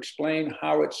hard to explain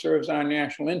how it serves our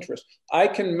national interest. I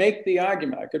can make the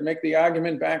argument. I could make the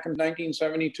argument back in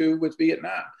 1972 with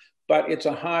Vietnam, but it's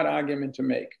a hard argument to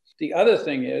make. The other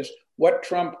thing is, what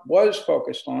Trump was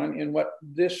focused on and what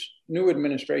this new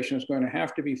administration is going to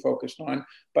have to be focused on,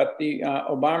 but the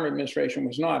Obama administration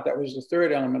was not. That was the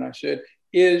third element I said,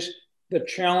 is the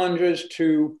challenges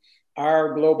to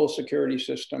our global security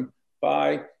system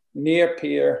by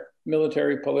near-peer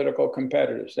military political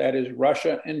competitors. That is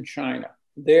Russia and China.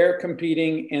 They're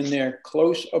competing and they're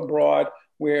close abroad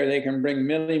where they can bring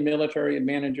many military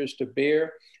advantages to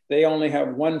bear. They only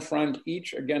have one front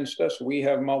each against us. We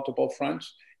have multiple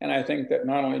fronts. And I think that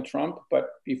not only Trump, but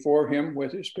before him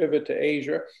with his pivot to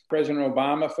Asia, President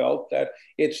Obama felt that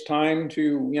it's time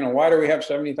to, why do we have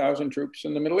 70,000 troops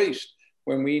in the Middle East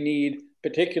when we need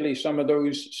particularly some of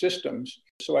those systems?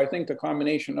 So I think the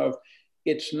combination of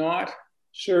it's not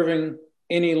serving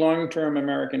any long-term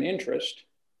American interest.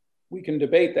 We can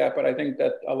debate that, but I think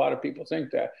that a lot of people think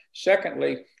that.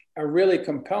 Secondly, a really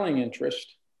compelling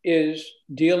interest is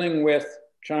dealing with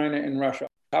China and Russia.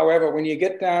 However, when you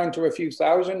get down to a few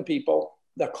thousand people,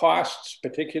 the costs,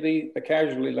 particularly the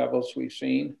casualty levels we've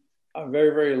seen, are very,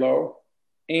 very low.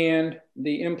 And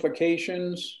the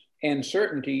implications and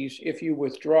certainties, if you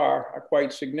withdraw, are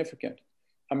quite significant.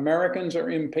 Americans are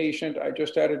impatient. I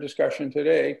just had a discussion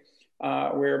today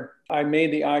where I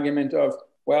made the argument of,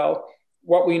 well,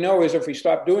 what we know is if we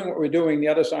stop doing what we're doing, the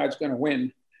other side's going to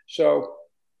win. So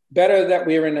better that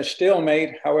we're in a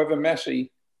stalemate, however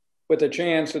messy, with a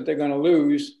chance that they're going to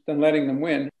lose than letting them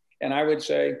win. And I would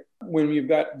say when you've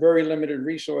got very limited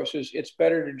resources, it's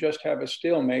better to just have a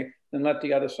stalemate than let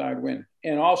the other side win.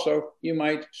 And also, you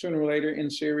might sooner or later in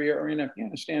Syria or in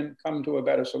Afghanistan come to a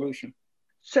better solution.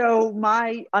 So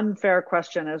my unfair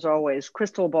question, as always,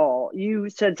 crystal ball. You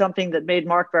said something that made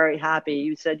Mark very happy.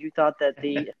 You said you thought that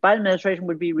the Biden administration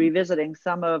would be revisiting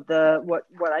some of the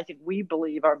what I think we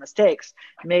believe are mistakes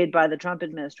made by the Trump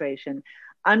administration.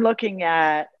 I'm looking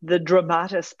at the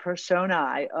dramatis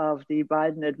personae of the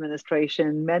Biden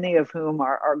administration, many of whom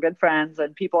are good friends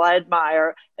and people I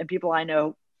admire and people I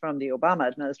know from the Obama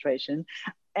administration.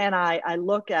 And I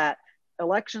look at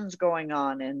elections going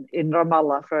on in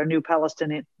Ramallah for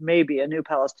maybe a new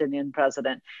Palestinian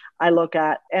president. I look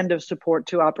at end of support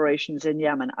to operations in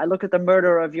Yemen. I look at the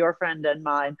murder of your friend and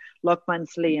mine, Lokman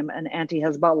Saleem, an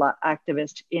anti-Hezbollah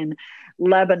activist in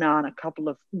Lebanon a couple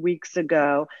of weeks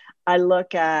ago. I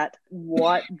look at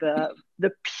what the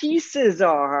pieces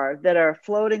are that are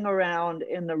floating around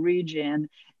in the region,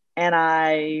 and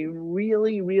I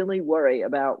really, really worry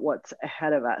about what's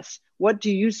ahead of us. What do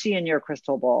you see in your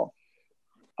crystal ball?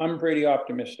 I'm pretty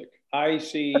optimistic. I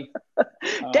see.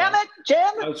 Damn it,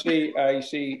 Jim! I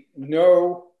see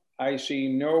no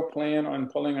plan on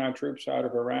pulling our troops out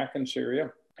of Iraq and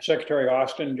Syria. Secretary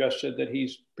Austin just said that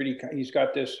he's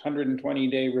got this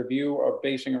 120-day review of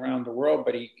basing around the world,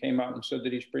 but he came out and said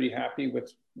that he's pretty happy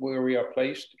with where we are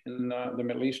placed in the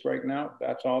Middle East right now.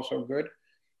 That's also good.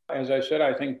 As I said,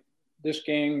 I think this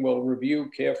gang will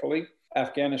review carefully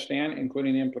Afghanistan,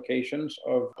 including the implications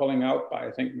of pulling out by,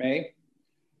 I think, May.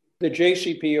 The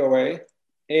JCPOA,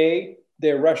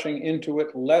 they're rushing into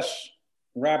it less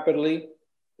rapidly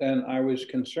than I was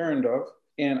concerned of.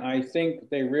 And I think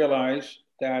they realize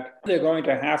that they're going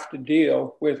to have to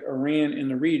deal with Iran in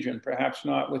the region, perhaps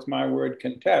not with my word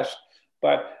contest,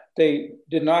 but they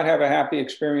did not have a happy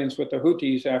experience with the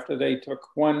Houthis after they took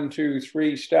 1, 2,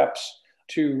 3 steps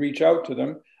to reach out to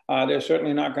them. They're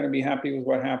certainly not going to be happy with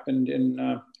what happened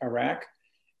in Iraq.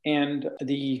 And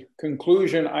the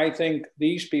conclusion I think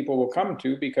these people will come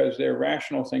to, because they're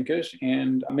rational thinkers,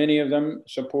 and many of them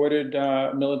supported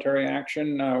military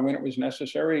action when it was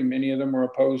necessary. Many of them were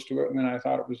opposed to it when I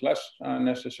thought it was less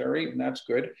necessary, and that's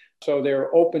good. So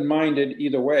they're open-minded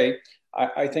either way.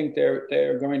 I think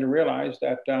they're going to realize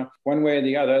that one way or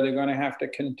the other, they're going to have to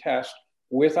contest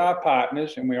with our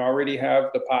partners, and we already have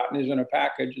the partners in a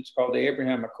package. It's called the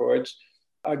Abraham Accords,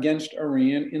 against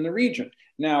Iran in the region.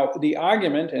 Now, the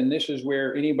argument, and this is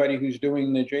where anybody who's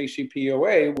doing the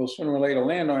JCPOA will sooner or later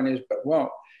land on, is, but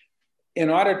well, in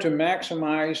order to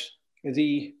maximize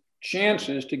the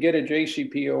chances to get a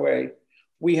JCPOA,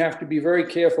 we have to be very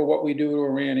careful what we do to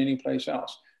Iran anyplace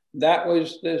else. That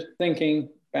was the thinking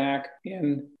back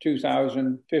in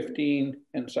 2015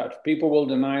 and such. People will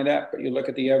deny that, but you look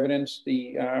at the evidence,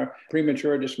 the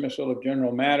premature dismissal of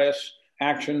General Mattis,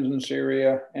 actions in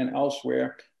Syria and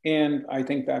elsewhere. And I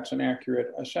think that's an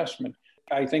accurate assessment.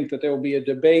 I think that there will be a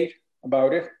debate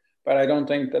about it, but I don't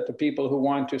think that the people who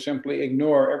want to simply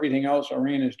ignore everything else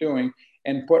Iran is doing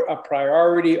and put a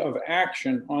priority of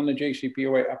action on the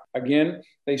JCPOA. Again,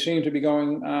 they seem to be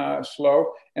going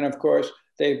slow. And of course,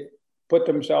 they've put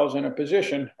themselves in a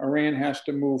position, Iran has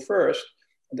to move first,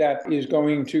 that is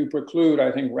going to preclude,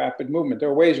 I think, rapid movement. There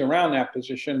are ways around that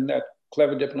position that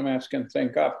clever diplomats can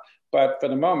think up. But for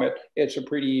the moment, it's a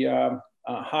pretty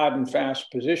hard and fast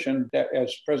position that,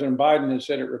 as President Biden has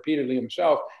said it repeatedly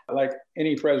himself, like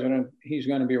any president, he's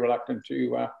going to be reluctant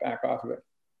to back off of it.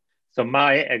 So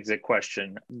my exit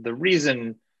question, the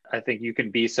reason I think you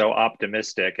can be so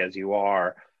optimistic as you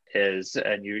are is,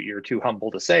 and you're too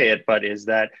humble to say it, but is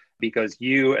that because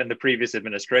you and the previous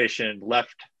administration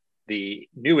left the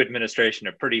new administration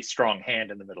a pretty strong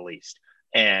hand in the Middle East.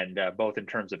 And both in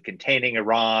terms of containing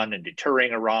Iran and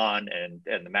deterring Iran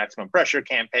and the maximum pressure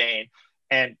campaign.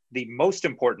 And the most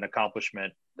important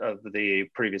accomplishment of the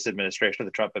previous administration,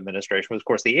 the Trump administration, was, of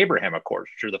course, the Abraham Accords,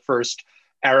 which are the first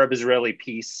Arab-Israeli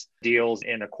peace deals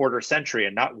in a quarter century,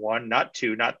 and not 1, not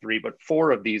 2, not 3, but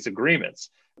 4 of these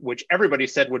agreements, which everybody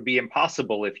said would be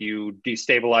impossible if you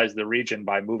destabilize the region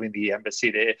by moving the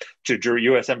embassy to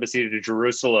U.S. embassy to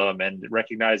Jerusalem and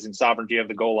recognizing sovereignty of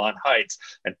the Golan Heights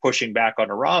and pushing back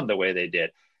on Iran the way they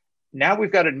did. Now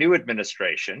we've got a new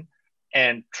administration,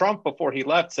 and Trump, before he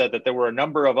left, said that there were a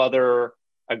number of other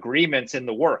agreements in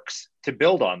the works to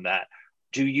build on that.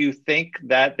 Do you think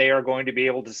that they are going to be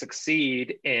able to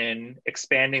succeed in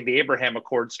expanding the Abraham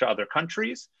Accords to other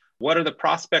countries? What are the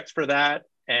prospects for that?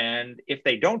 And if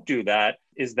they don't do that,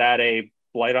 is that a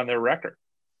blight on their record?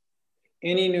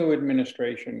 Any new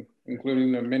administration,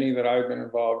 including the many that I've been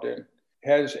involved in,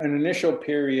 has an initial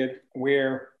period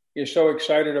where you're so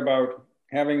excited about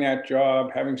having that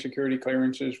job, having security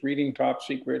clearances, reading top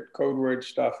secret code word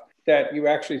stuff, that you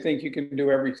actually think you can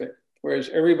do everything. Whereas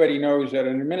everybody knows that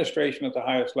an administration at the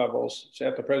highest levels, say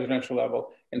at the presidential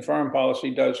level, in foreign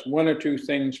policy does 1 or 2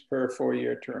 things per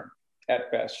 4-year term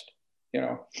at best. You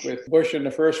know, with Bush in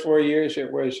the first 4 years, it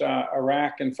was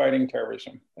Iraq and fighting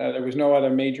terrorism. There was no other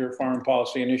major foreign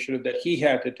policy initiative that he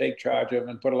had to take charge of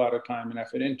and put a lot of time and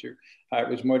effort into. It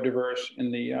was more diverse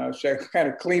in the kind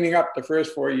of cleaning up the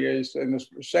first 4 years and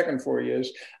the second 4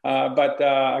 years. But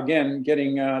again,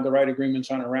 getting the right agreements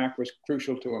on Iraq was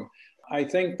crucial to him. I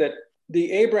think that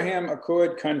the Abraham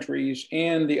Accord countries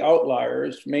and the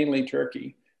outliers, mainly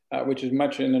Turkey, which is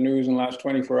much in the news in the last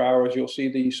 24 hours, you'll see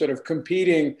the sort of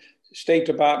competing State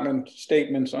Department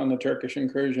statements on the Turkish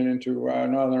incursion into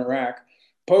northern Iraq,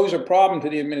 pose a problem to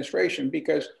the administration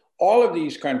because all of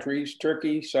these countries,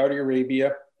 Turkey, Saudi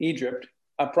Arabia, Egypt,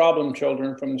 are problem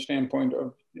children from the standpoint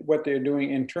of what they're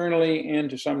doing internally and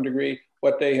to some degree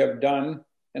what they have done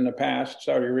in the past,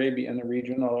 Saudi Arabia in the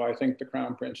region, although I think the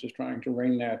Crown Prince is trying to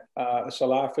rein that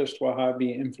Salafist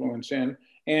Wahhabi influence in,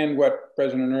 and what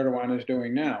President Erdogan is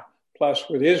doing now. Plus,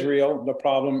 with Israel, the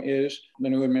problem is the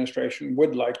new administration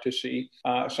would like to see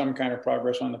some kind of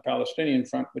progress on the Palestinian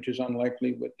front, which is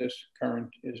unlikely with this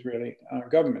current Israeli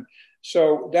government.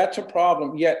 So that's a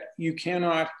problem, yet you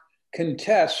cannot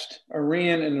contest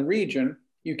Iran in the region.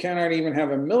 You cannot even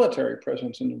have a military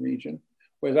presence in the region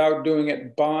without doing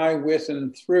it by, with,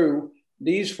 and through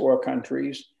these four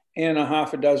countries and a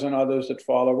half a dozen others that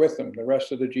follow with them. The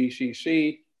rest of the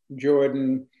GCC,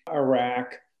 Jordan,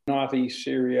 Iraq, Northeast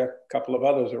Syria, a couple of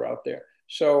others are out there.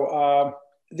 So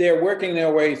they're working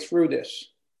their way through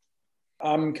this.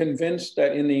 I'm convinced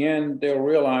that in the end, they'll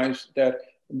realize that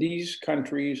these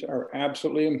countries are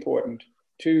absolutely important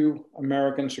to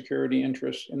American security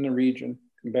interests in the region,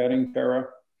 combating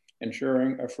terror,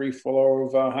 ensuring a free flow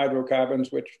of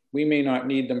hydrocarbons, which we may not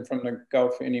need them from the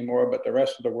Gulf anymore, but the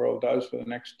rest of the world does for the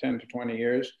next 10 to 20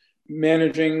 years,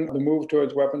 managing the move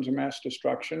towards weapons of mass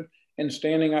destruction, and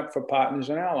standing up for partners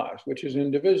and allies, which is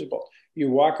indivisible. You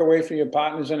walk away from your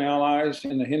partners and allies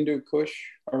in the Hindu Kush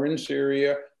or in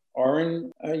Syria or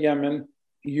in Yemen,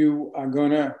 you are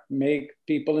going to make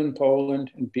people in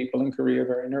Poland and people in Korea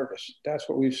very nervous. That's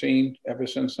what we've seen ever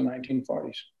since the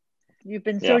 1940s. You've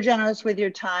been so generous with your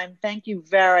time. Thank you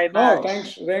very much. Oh,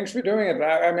 thanks for doing it.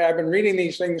 I mean, I've been reading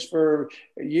these things for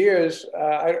years.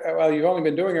 Well, you've only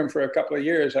been doing them for a couple of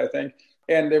years, I think.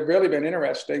 And they've really been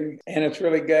interesting. And it's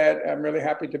really good. I'm really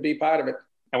happy to be part of it.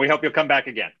 And we hope you'll come back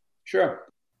again. Sure.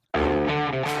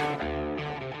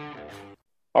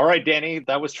 All right, Danny,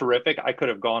 that was terrific. I could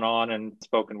have gone on and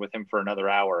spoken with him for another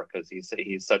hour because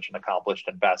he's such an accomplished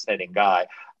and fascinating guy.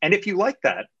 And if you like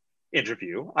that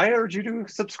interview, I urge you to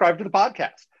subscribe to the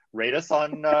podcast. Rate us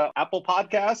on Apple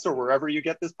Podcasts or wherever you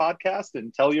get this podcast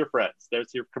and tell your friends.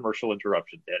 There's your commercial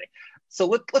interruption, Danny. So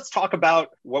let's talk about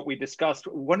what we discussed.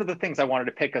 One of the things I wanted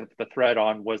to pick up the thread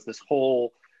on was this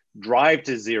whole drive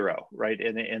to zero, right,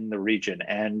 in the region.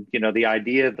 And, the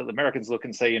idea that the Americans look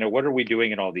and say, what are we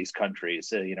doing in all these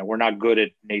countries? We're not good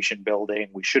at nation building.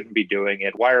 We shouldn't be doing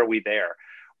it. Why are we there?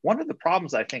 One of the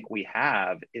problems I think we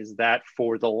have is that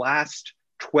for the last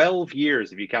 12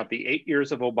 years, if you count the 8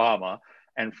 years of Obama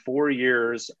and 4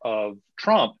 years of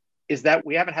Trump, is that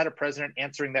we haven't had a president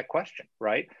answering that question,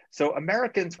 right? So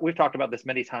Americans, we've talked about this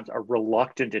many times, are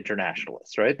reluctant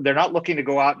internationalists, right? They're not looking to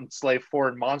go out and slay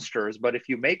foreign monsters, but if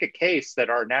you make a case that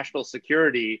our national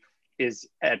security is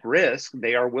at risk,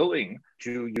 they are willing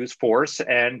to use force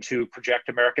and to project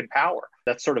American power.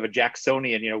 That's sort of a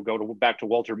Jacksonian, back to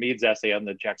Walter Mead's essay on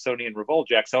the Jacksonian revolt,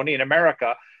 Jacksonian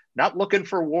America, not looking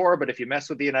for war, but if you mess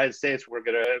with the United States, we're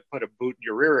going to put a boot in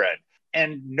your rear end.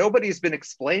 And nobody's been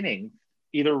explaining,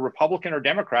 either Republican or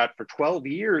Democrat, for 12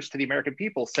 years to the American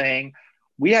people saying,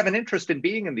 we have an interest in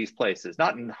being in these places,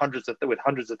 not in with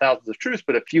hundreds of thousands of troops,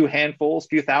 but a few handfuls,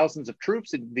 few thousands of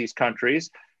troops in these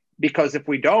countries, because if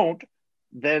we don't,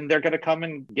 then they're going to come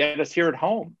and get us here at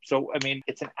home. So,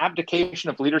 it's an abdication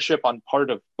of leadership on part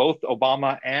of both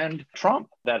Obama and Trump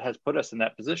that has put us in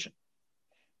that position.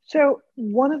 So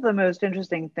one of the most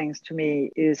interesting things to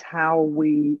me is how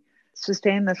we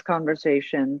sustain this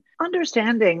conversation,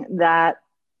 understanding that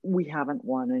we haven't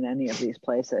won in any of these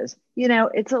places.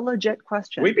 It's a legit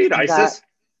question. We beat ISIS.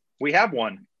 We have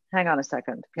won. Hang on a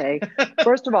second, okay?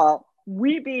 First of all,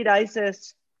 we beat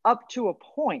ISIS up to a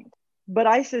point, but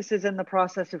ISIS is in the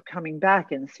process of coming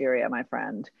back in Syria, my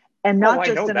friend, and not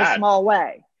just in a small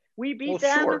way. We beat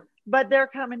them, sure, but they're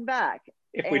coming back.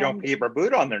 If we don't keep our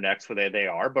boot on their necks, they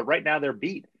are. But right now they're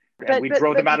beat. And we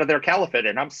drove them out of their caliphate.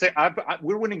 And I'm sick.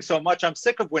 We're winning so much. I'm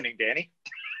sick of winning, Danny.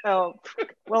 Oh,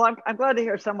 well, I'm glad to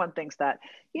hear someone thinks that.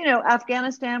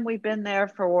 Afghanistan, we've been there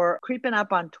for creeping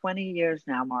up on 20 years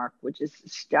now, Mark, which is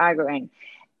staggering.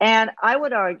 And I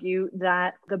would argue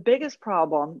that the biggest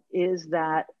problem is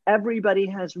that everybody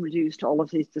has reduced all of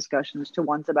these discussions to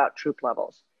ones about troop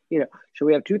levels. Should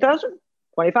we have 2,000,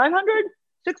 2,500?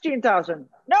 16,000.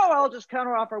 No, I'll just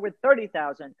counteroffer with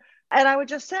 30,000. And I would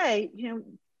just say,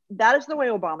 that is the way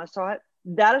Obama saw it.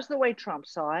 That is the way Trump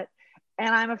saw it.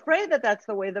 And I'm afraid that that's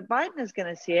the way that Biden is going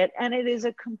to see it. And it is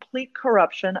a complete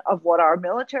corruption of what our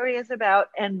military is about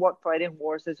and what fighting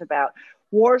wars is about.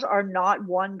 Wars are not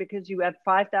won because you have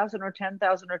 5,000 or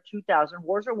 10,000 or 2,000.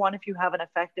 Wars are won if you have an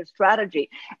effective strategy.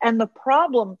 And the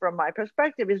problem from my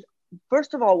perspective is,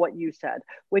 first of all, what you said,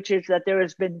 which is that there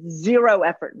has been zero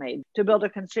effort made to build a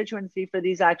constituency for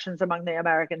these actions among the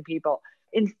American people.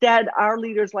 Instead, our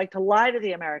leaders like to lie to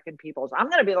the American people. I'm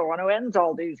going to be the one who ends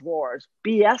all these wars.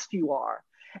 BS you are.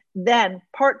 Then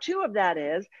part two of that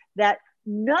is that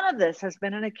none of this has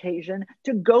been an occasion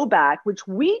to go back, which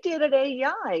we did at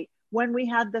AEI when we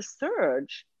had the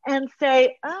surge, and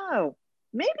say, oh,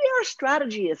 maybe our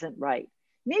strategy isn't right.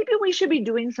 Maybe we should be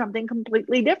doing something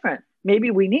completely different.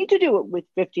 Maybe we need to do it with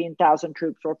 15,000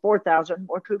 troops or 4,000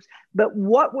 more troops. But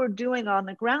what we're doing on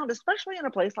the ground, especially in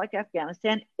a place like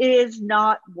Afghanistan, is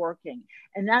not working.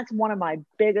 And that's one of my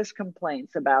biggest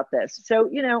complaints about this. So,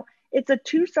 it's a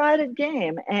two-sided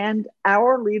game, and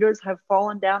our leaders have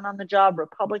fallen down on the job,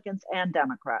 Republicans and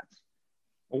Democrats.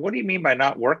 Well, what do you mean by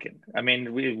not working? I mean,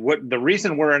 the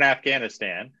reason we're in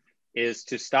Afghanistan is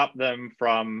to stop them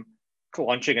from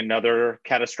launching another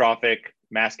catastrophic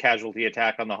mass casualty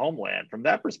attack on the homeland. From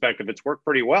that perspective, it's worked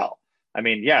pretty well. I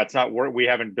mean, yeah, it's not we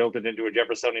haven't built it into a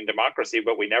Jeffersonian democracy,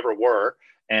 but we never were,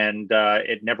 and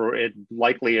it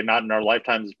likely and not in our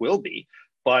lifetimes will be.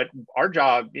 But our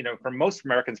job, from most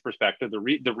Americans' perspective,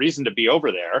 the reason to be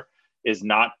over there is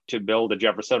not to build a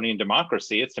Jeffersonian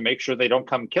democracy. It's to make sure they don't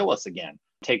come kill us again,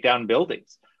 take down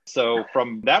buildings. So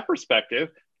from that perspective,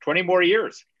 20 more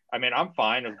years. I mean, I'm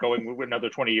fine of going another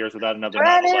 20 years without another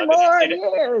 20 more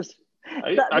years.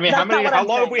 How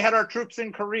long have we had our troops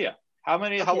in Korea? How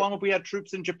long have we had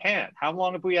troops in Japan? How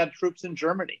long have we had troops in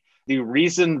Germany? The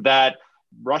reason that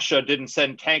Russia didn't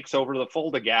send tanks over the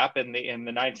Fulda Gap in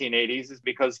the 1980s is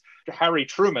because Harry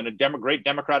Truman, a great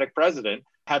Democratic president,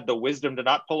 had the wisdom to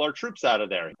not pull our troops out of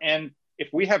there. And if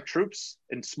we have troops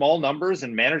in small numbers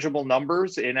and manageable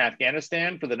numbers in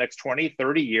Afghanistan for the next 20,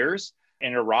 30 years,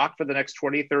 in Iraq for the next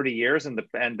 20, 30 years, and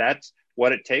that's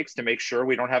what it takes to make sure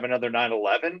we don't have another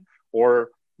 9/11, or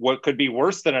what could be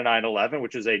worse than a 9/11,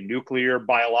 which is a nuclear,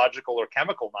 biological, or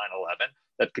chemical 9/11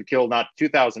 that could kill not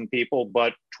 2,000 people,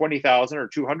 but 20,000 or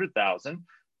 200,000.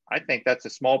 I think that's a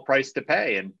small price to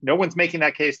pay. And no one's making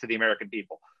that case to the American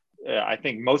people. I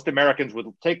think most Americans would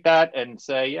take that and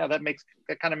say, yeah, that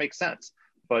kind of makes sense.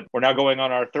 But we're now going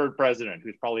on our third president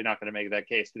who's probably not going to make that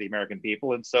case to the American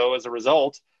people. And so as a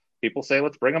result, people say,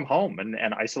 let's bring them home. And the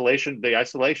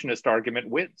isolationist argument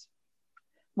wins.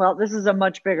 Well, this is a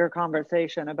much bigger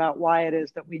conversation about why it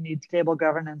is that we need stable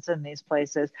governance in these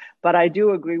places. But I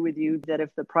do agree with you that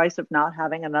if the price of not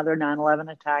having another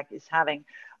 9/11 attack is having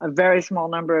a very small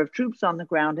number of troops on the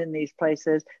ground in these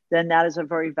places, then that is a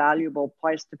very valuable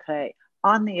price to pay.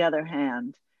 On the other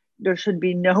hand, there should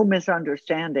be no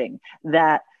misunderstanding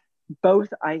that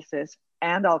both ISIS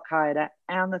and Al-Qaeda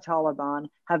and the Taliban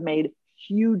have made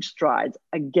huge strides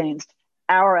against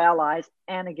our allies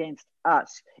and against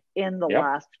us in the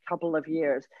last couple of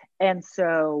years. And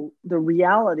so the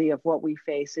reality of what we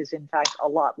face is in fact a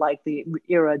lot like the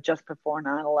era just before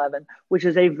 9/11, which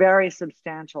is a very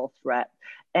substantial threat.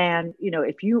 And,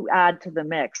 if you add to the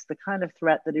mix the kind of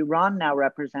threat that Iran now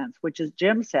represents, which, as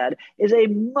Jim said, is a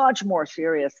much more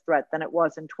serious threat than it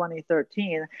was in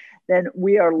 2013, then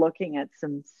we are looking at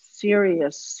some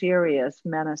serious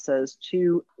menaces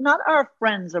to not our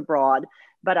friends abroad,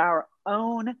 but our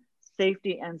own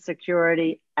safety and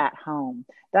security at home.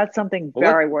 That's something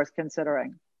very worth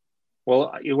considering.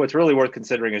 Well, what's really worth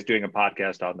considering is doing a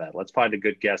podcast on that. Let's find a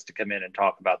good guest to come in and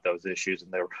talk about those issues.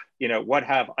 And what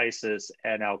have ISIS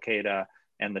and Al-Qaeda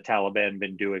and the Taliban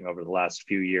been doing over the last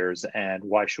few years, and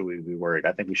why should we be worried?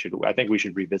 I think we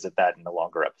should revisit that in a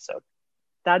longer episode.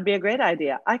 That'd be a great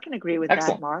idea. I can agree with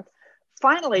that, Mark.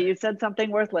 Finally, you said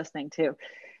something worth listening to.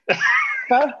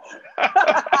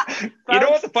 You know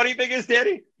what the funny thing is,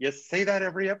 Danny? You say that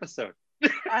every episode.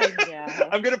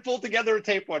 I'm gonna pull together a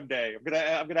tape one day. I'm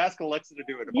gonna ask Alexa to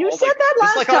do it. You said that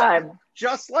last time.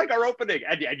 Just like our opening,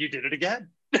 and you did it again.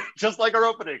 Just like our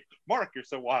opening. Mark, you're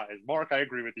so wise. Mark, I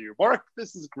agree with you. Mark,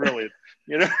 this is brilliant.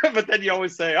 But then you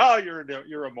always say, "Oh,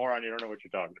 you're a moron. You don't know what you're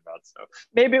talking about." So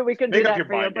maybe we can do that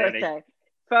for your birthday. Danny.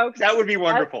 Folks, that would be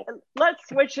wonderful. Let's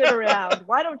switch it around.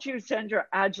 Why don't you send your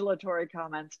adulatory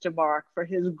comments to Mark for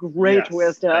his great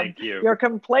wisdom? Thank you. Your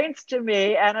complaints to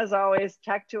me, and as always,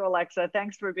 tech to Alexa.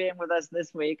 Thanks for being with us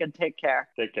this week, and take care.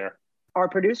 Take care. Our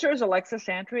producer is Alexa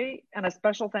Santry, and a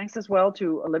special thanks as well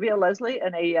to Olivia Leslie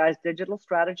and AEI's digital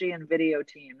strategy and video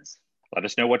teams. Let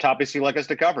us know what topics you'd like us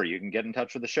to cover. You can get in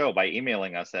touch with the show by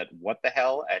emailing us at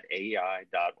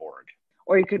whatthehell@aei.org.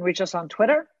 Or you can reach us on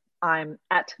Twitter. I'm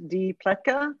at D.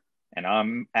 Pletka. And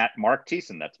I'm at Mark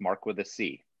Thiessen. That's Mark with a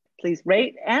C. Please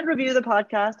rate and review the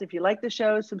podcast. If you like the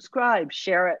show, subscribe,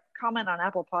 share it, comment on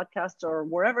Apple Podcasts or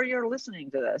wherever you're listening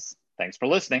to this. Thanks for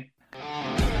listening.